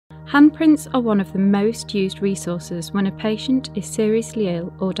Handprints are one of the most used resources when a patient is seriously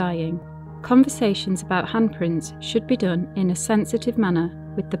ill or dying. Conversations about handprints should be done in a sensitive manner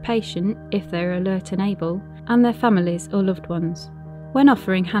with the patient, if they are alert and able, and their families or loved ones. When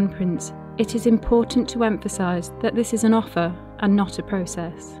offering handprints, it is important to emphasise that this is an offer and not a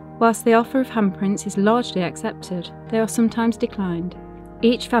process. Whilst the offer of handprints is largely accepted, they are sometimes declined.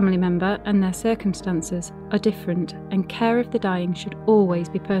 Each family member and their circumstances are different, and care of the dying should always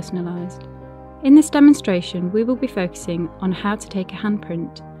be personalised. In this demonstration, we will be focusing on how to take a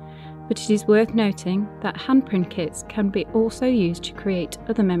handprint, but it is worth noting that handprint kits can be also used to create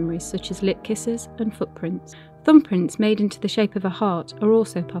other memories such as lip kisses and footprints. Thumbprints made into the shape of a heart are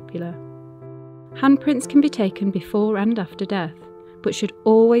also popular. Handprints can be taken before and after death, but should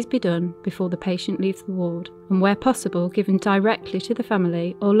always be done before the patient leaves the ward, and where possible given directly to the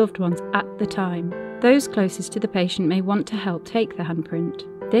family or loved ones at the time. Those closest to the patient may want to help take the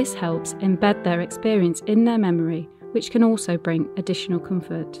handprint. This helps embed their experience in their memory, which can also bring additional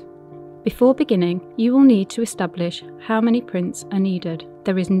comfort. Before beginning, you will need to establish how many prints are needed.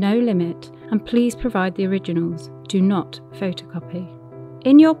 There is no limit, and please provide the originals. Do not photocopy.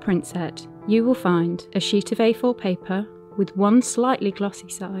 In your print set, you will find a sheet of A4 paper with one slightly glossy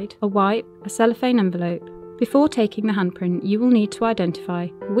side, a wipe, a cellophane envelope. Before taking the handprint, you will need to identify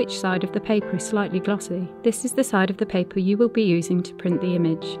which side of the paper is slightly glossy. This is the side of the paper you will be using to print the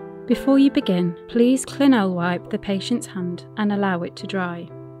image. Before you begin, please Clinell wipe the patient's hand and allow it to dry.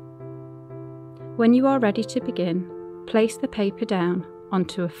 When you are ready to begin, place the paper down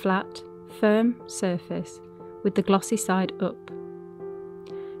onto a flat, firm surface with the glossy side up.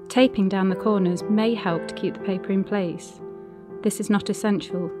 Taping down the corners may help to keep the paper in place. This is not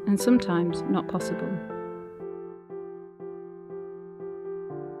essential and sometimes not possible.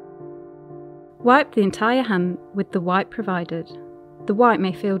 Wipe the entire hand with the wipe provided. The wipe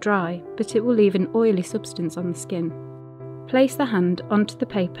may feel dry, but it will leave an oily substance on the skin. Place the hand onto the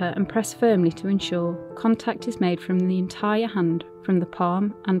paper and press firmly to ensure contact is made from the entire hand, from the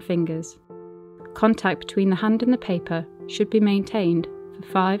palm and fingers. Contact between the hand and the paper should be maintained for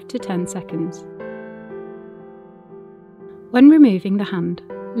 5 to 10 seconds. When removing the hand,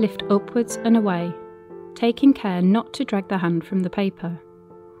 lift upwards and away, taking care not to drag the hand from the paper.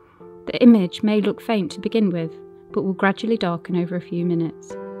 The image may look faint to begin with, but will gradually darken over a few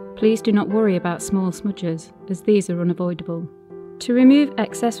minutes. Please do not worry about small smudges, as these are unavoidable. To remove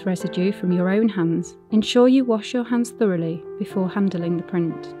excess residue from your own hands, ensure you wash your hands thoroughly before handling the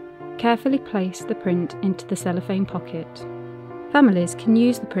print. Carefully place the print into the cellophane pocket. Families can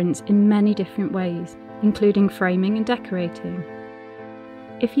use the prints in many different ways, including framing and decorating.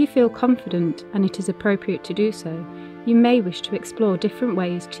 If you feel confident and it is appropriate to do so, you may wish to explore different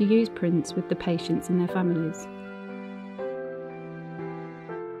ways to use prints with the patients and their families.